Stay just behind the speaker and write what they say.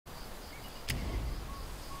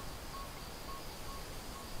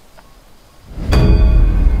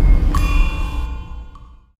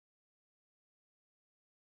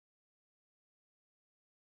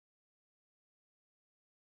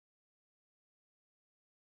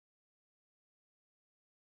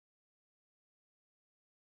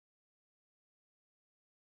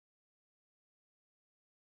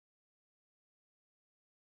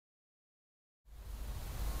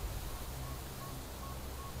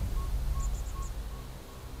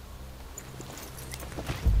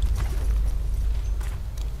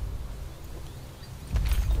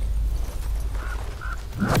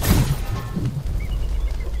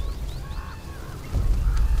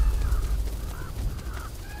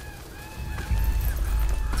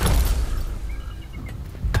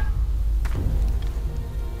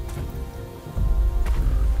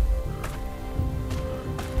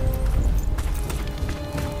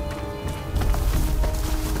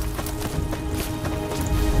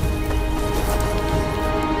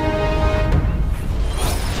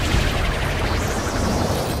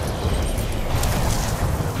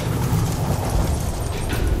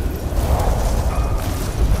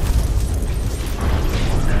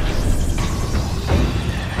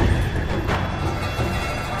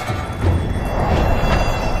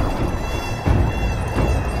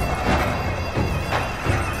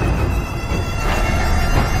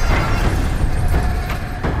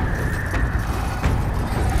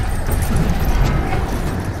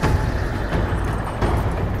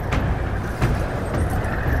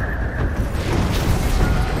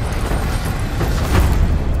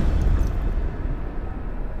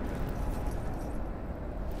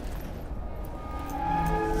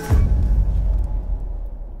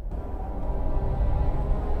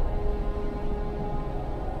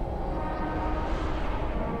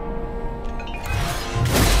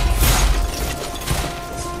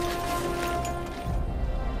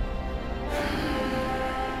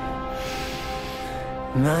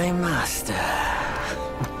My master.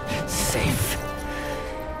 Safe.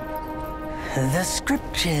 The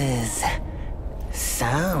scriptures.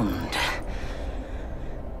 Sound.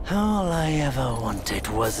 All I ever wanted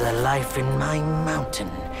was a life in my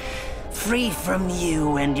mountain, free from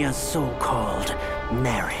you and your so-called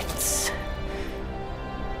merits.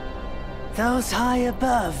 Those high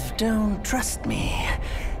above don't trust me.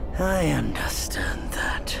 I understand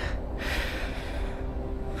that.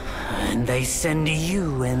 And they send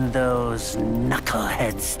you and those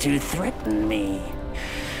knuckleheads to threaten me.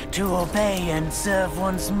 To obey and serve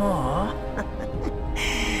once more.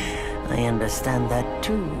 I understand that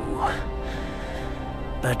too.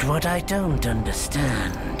 But what I don't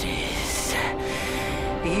understand is...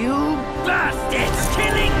 you bastards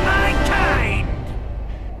killing my kind!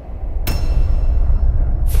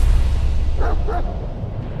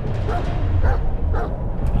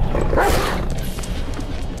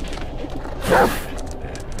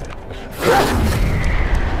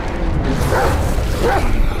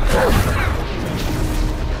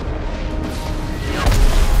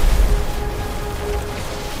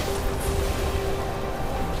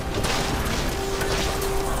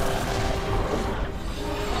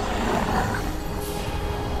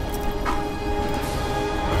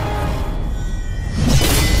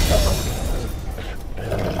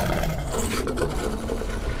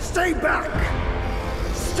 Stay back!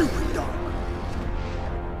 Stupid dog!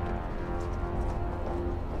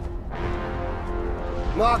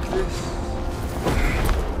 Mark this.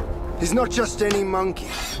 He's not just any monkey.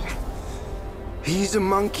 He's a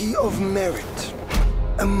monkey of merit.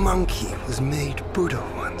 A monkey was made Buddha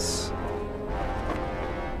once.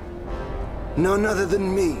 None other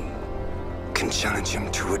than me can challenge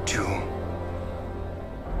him to a duel.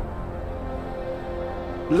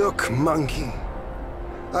 Look, monkey.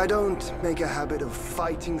 I don't make a habit of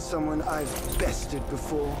fighting someone I've bested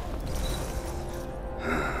before.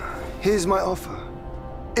 Here's my offer.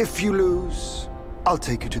 If you lose, I'll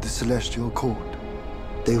take you to the Celestial Court.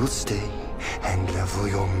 They will stay and level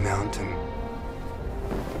your mountain.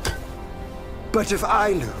 But if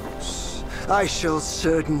I lose, I shall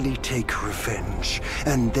certainly take revenge,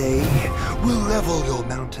 and they will level your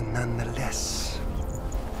mountain nonetheless.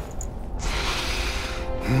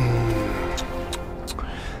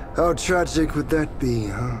 How tragic would that be,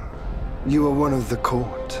 huh? You are one of the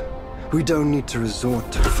court. We don't need to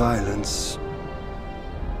resort to violence.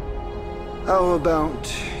 How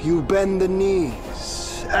about you bend the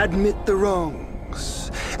knees, admit the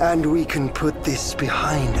wrongs, and we can put this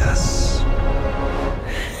behind us?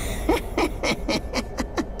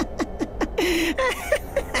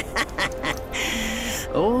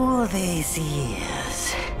 All these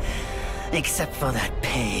years, except for that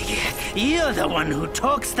pig, you're the one who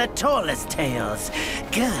talks the tallest tales.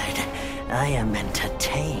 Good, I am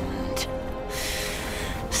entertained.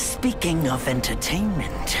 Speaking of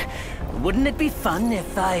entertainment, wouldn't it be fun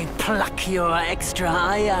if I pluck your extra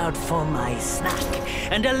eye out for my snack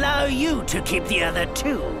and allow you to keep the other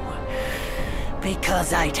two?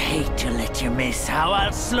 Because I'd hate to let you miss how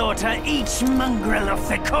I'll slaughter each mongrel of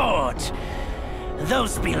the court.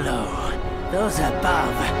 Those below, those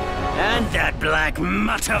above, and that black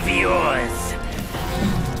mutt of yours.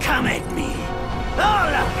 Come at me,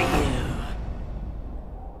 all of you.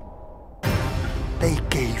 They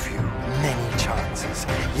gave you many chances,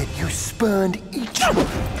 yet you spurned each one.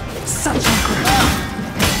 Such a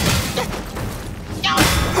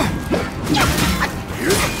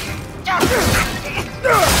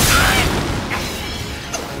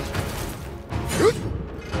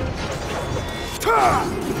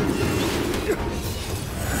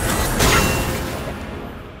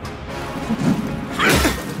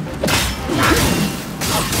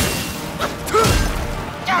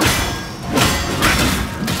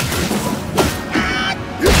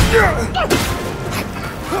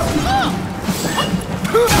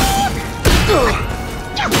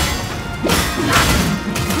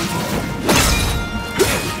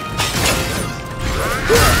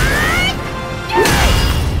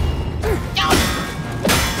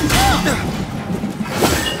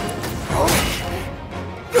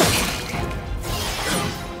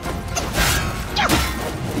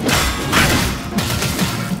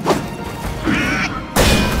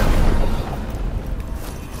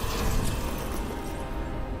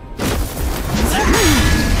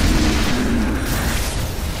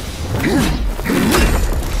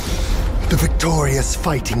Victorious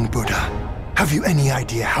fighting Buddha. Have you any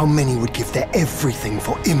idea how many would give their everything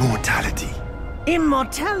for immortality?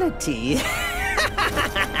 Immortality?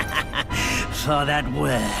 For that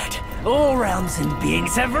word, all realms and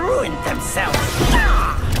beings have ruined themselves.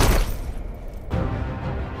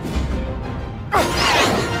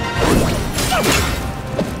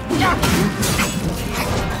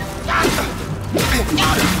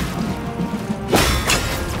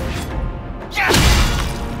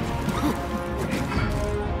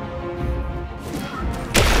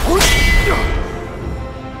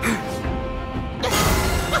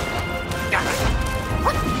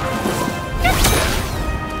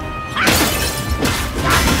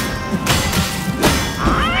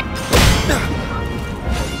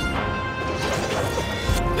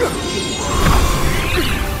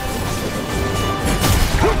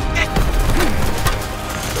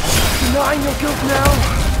 Denying your guilt now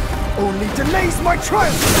only delays my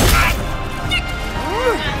triumph!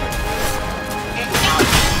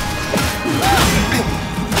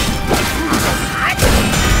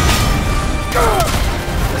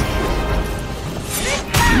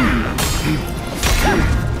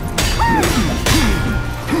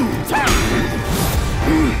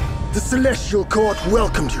 The Celestial Court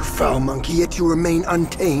welcomed you, foul monkey, yet you remain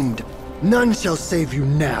untamed. None shall save you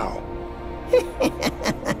now.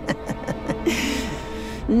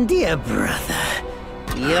 Dear brother,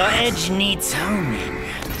 your edge needs honing.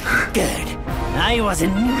 Good. I was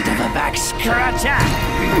in need of a back scratcher.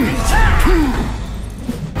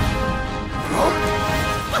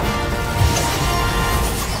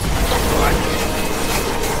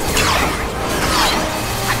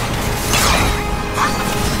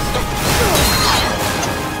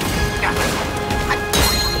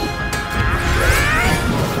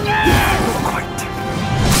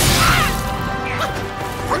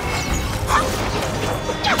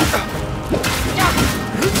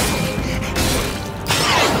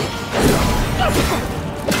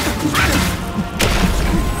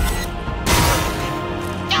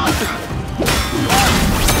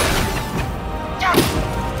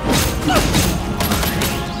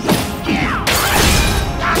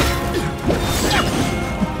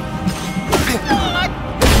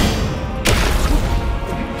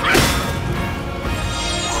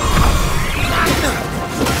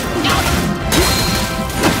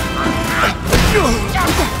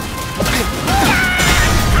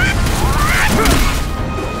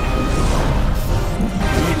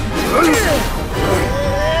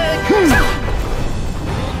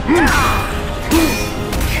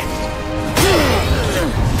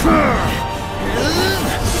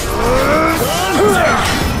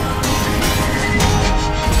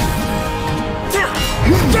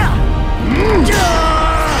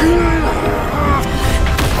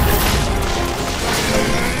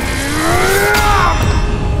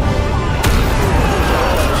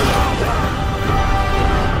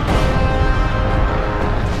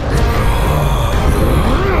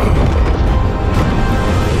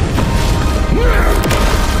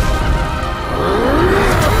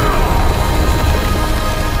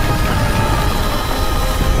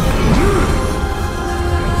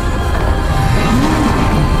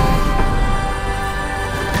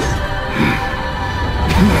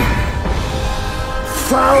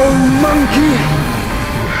 Foul monkey!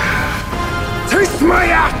 Taste my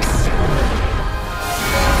axe!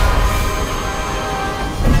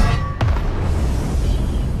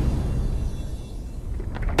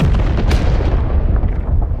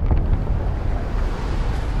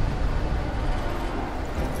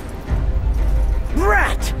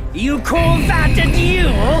 Brat! You call that a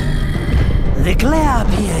duel? The glare up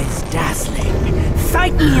here is dazzling.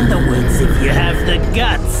 Fight me in the woods if you have the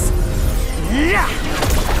guts.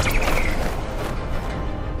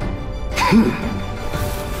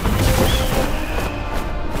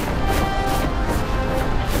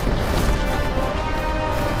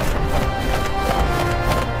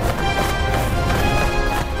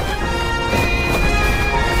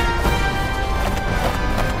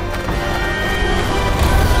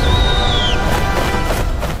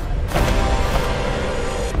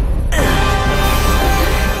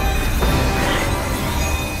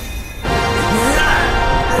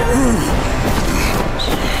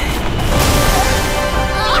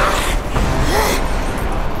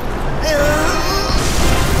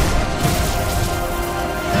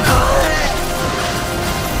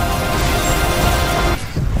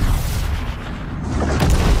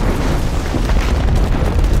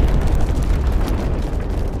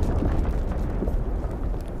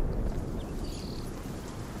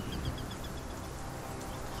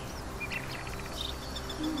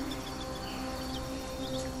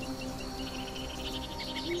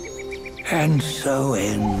 And so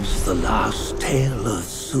ends the last tale of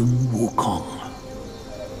Sun Wukong.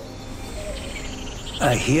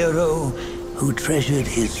 A hero who treasured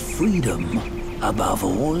his freedom above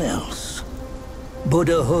all else.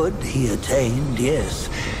 Buddhahood he attained, yes,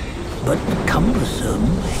 but cumbersome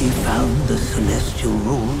he found the celestial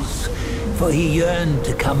rules, for he yearned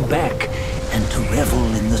to come back and to revel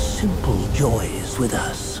in the simple joys with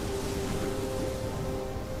us.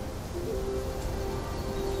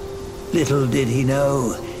 Little did he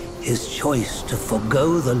know, his choice to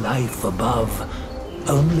forgo the life above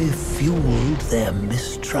only fueled their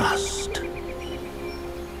mistrust.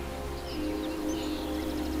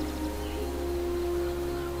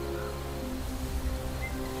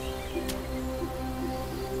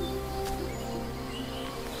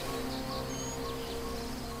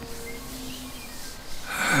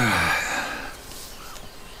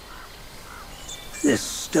 This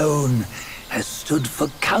stone has stood for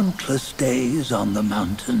countless days on the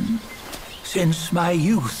mountain. Since my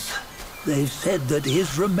youth, they've said that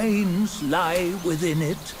his remains lie within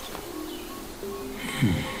it.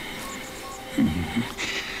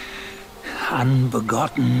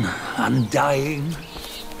 Unbegotten, undying,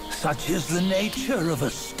 such is the nature of a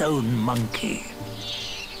stone monkey.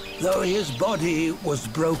 Though his body was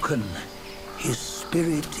broken, his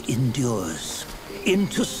spirit endures.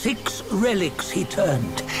 Into 6 relics he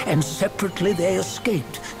turned, and separately they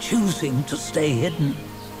escaped, choosing to stay hidden.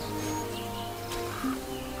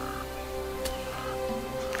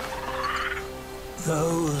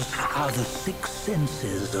 Those are the 6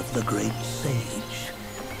 senses of the great sage.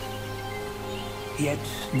 Yet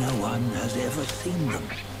no one has ever seen them,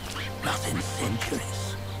 not in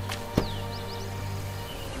centuries.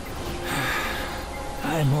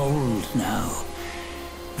 I'm old now.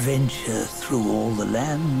 Venture through all the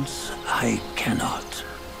lands I cannot.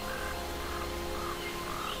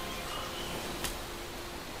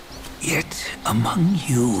 Yet among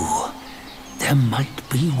you, there might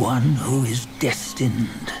be one who is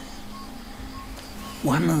destined.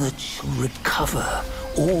 One that shall recover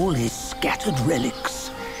all his scattered relics.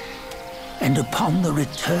 And upon the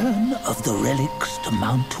return of the relics to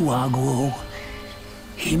Mount Tuaguo,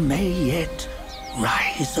 he may yet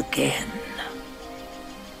rise again.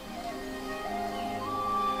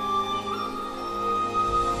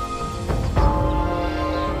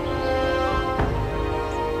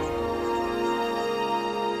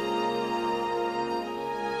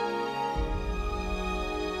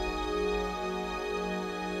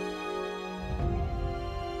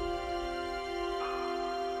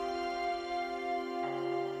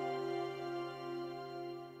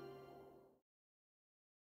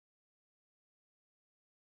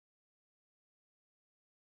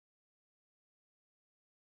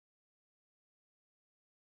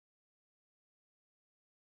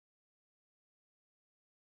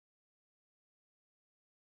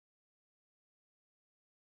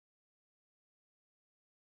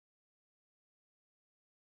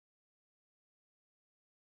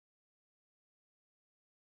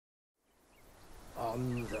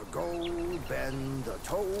 On the go, bend the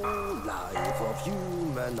toe, life of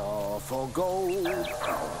human are for gold.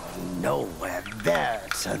 Nowhere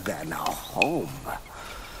better than a home.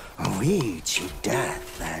 Reach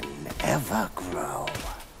death and ever grow.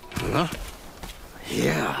 Huh?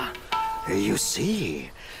 Here, you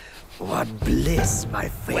see, what bliss my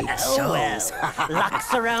fate shows.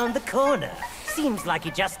 Luck's around the corner. Seems like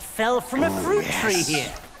he just fell from a fruit tree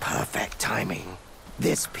here. Perfect timing.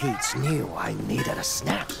 This peach knew I needed a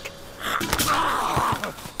snack.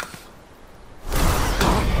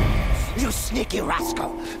 You sneaky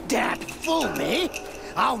rascal! Dare to fool me?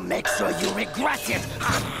 I'll make sure you regret it!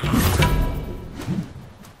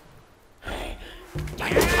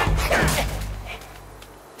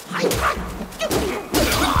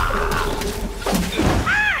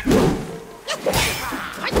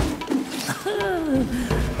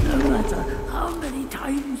 No matter how many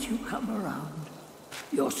times you come around,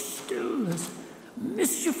 you're still as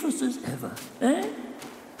mischievous as ever, eh?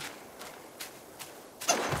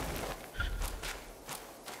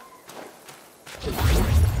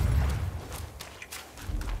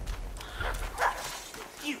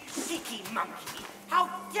 You cheeky monkey! How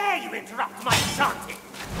dare you interrupt my chanting!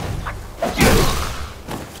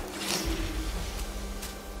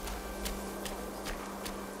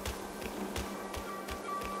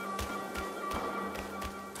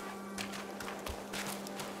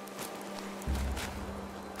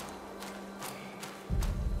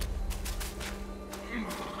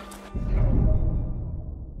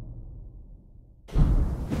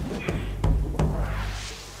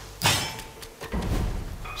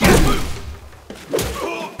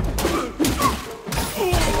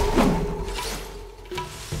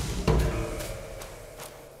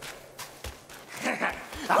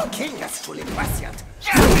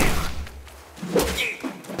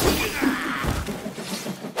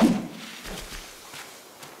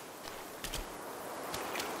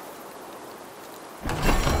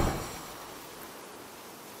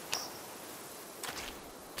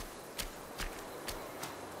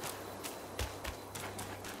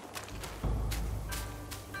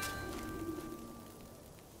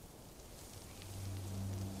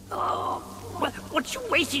 What you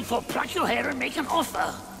waiting for? Pluck your hair and make an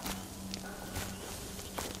offer.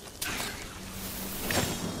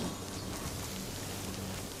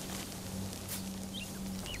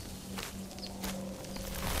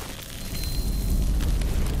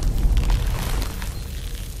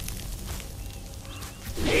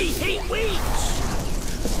 Hey, wait!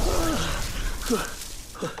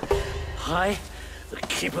 I, the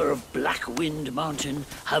keeper of Black Wind Mountain,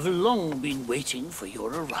 have long been waiting for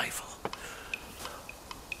your arrival.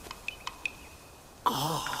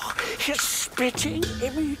 Oh, his spitting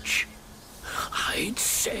image, I'd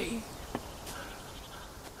say.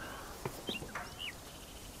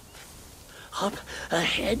 Up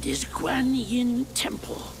ahead is Guan Yin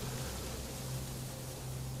Temple.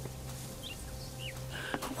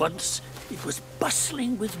 Once it was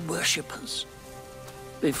bustling with worshippers,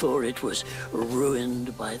 before it was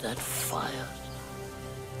ruined by that fire.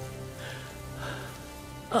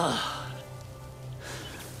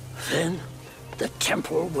 Then the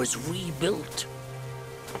temple was rebuilt.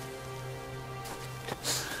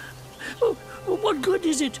 Oh, what good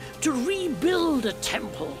is it to rebuild a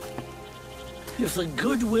temple if the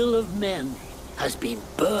goodwill of men has been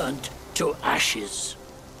burnt to ashes?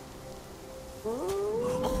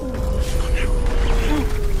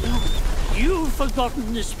 You've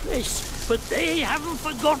forgotten this place, but they haven't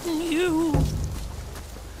forgotten you.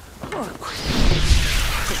 Oh,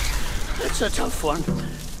 that's a tough one.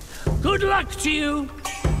 Good luck to you.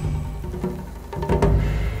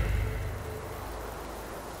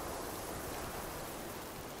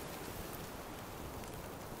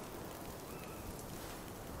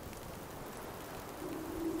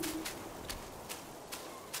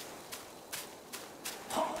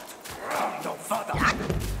 No further.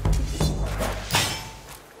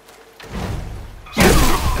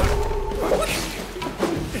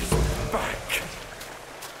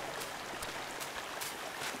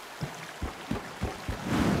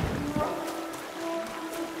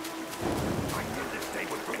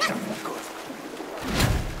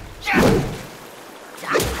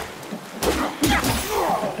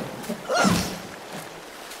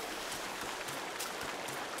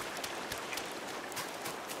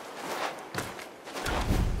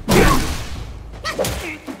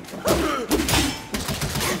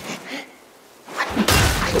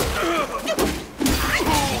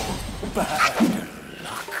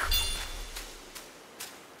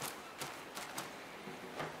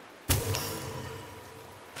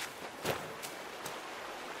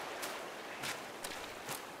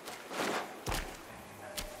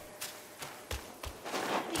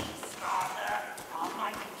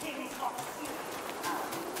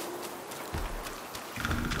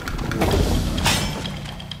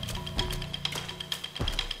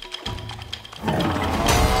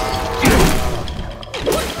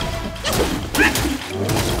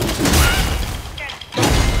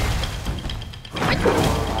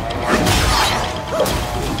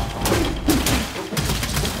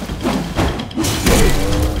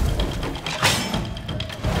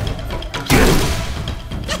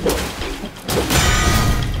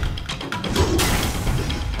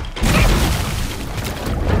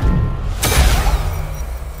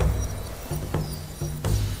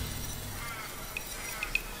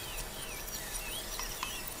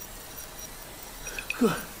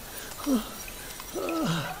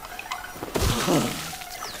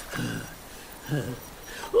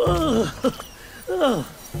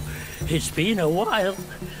 It's been a while,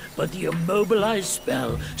 but the immobilized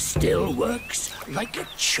spell still works like a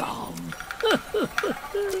charm.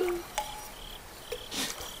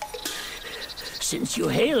 Since you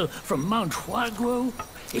hail from Mount Huaguo,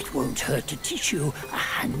 it won't hurt to teach you a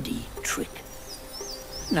handy trick.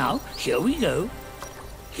 Now, here we go.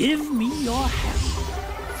 Give me your hand.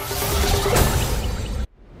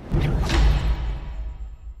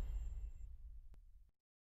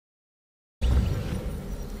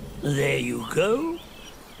 There you go.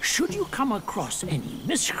 Should you come across any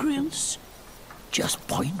miscreants, just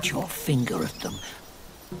point your finger at them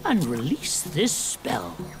and release this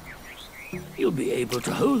spell. You'll be able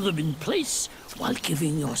to hold them in place while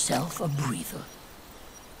giving yourself a breather.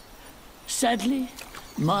 Sadly,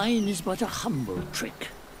 mine is but a humble trick.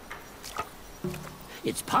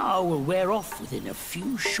 Its power will wear off within a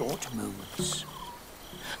few short moments.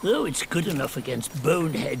 Though it's good enough against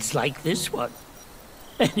boneheads like this one.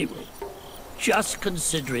 Anyway, just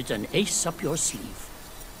consider it an ace up your sleeve.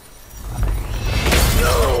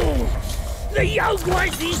 No! The young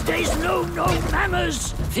boys these days know no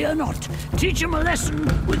manners! Fear not, teach them a lesson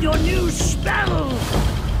with your new spell!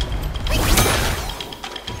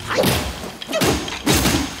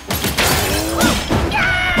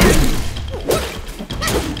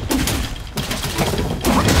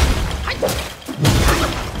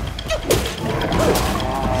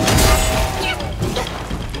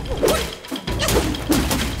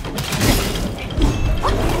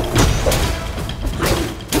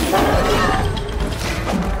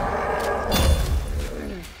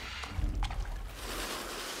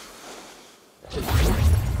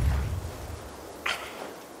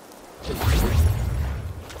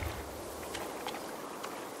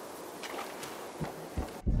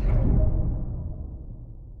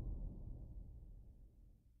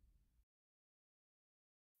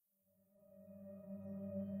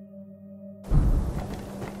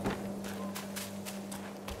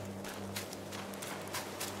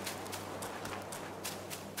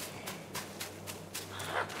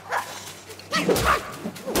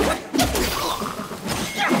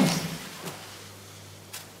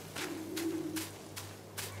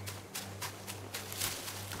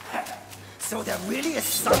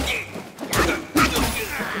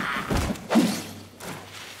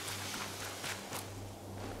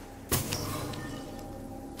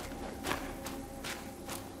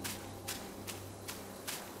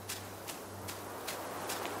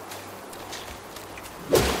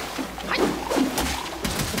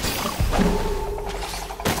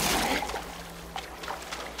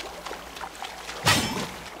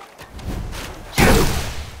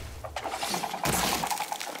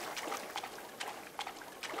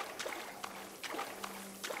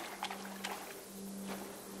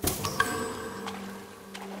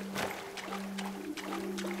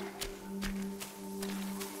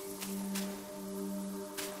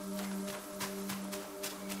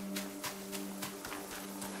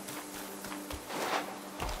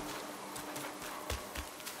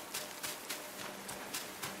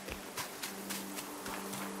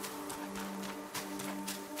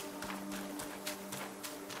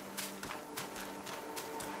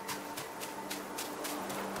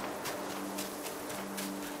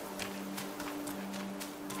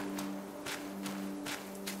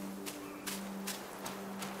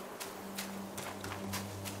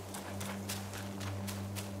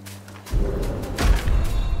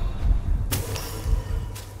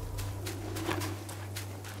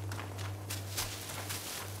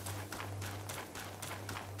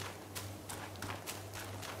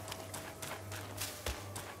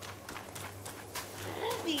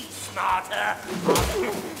 smarter.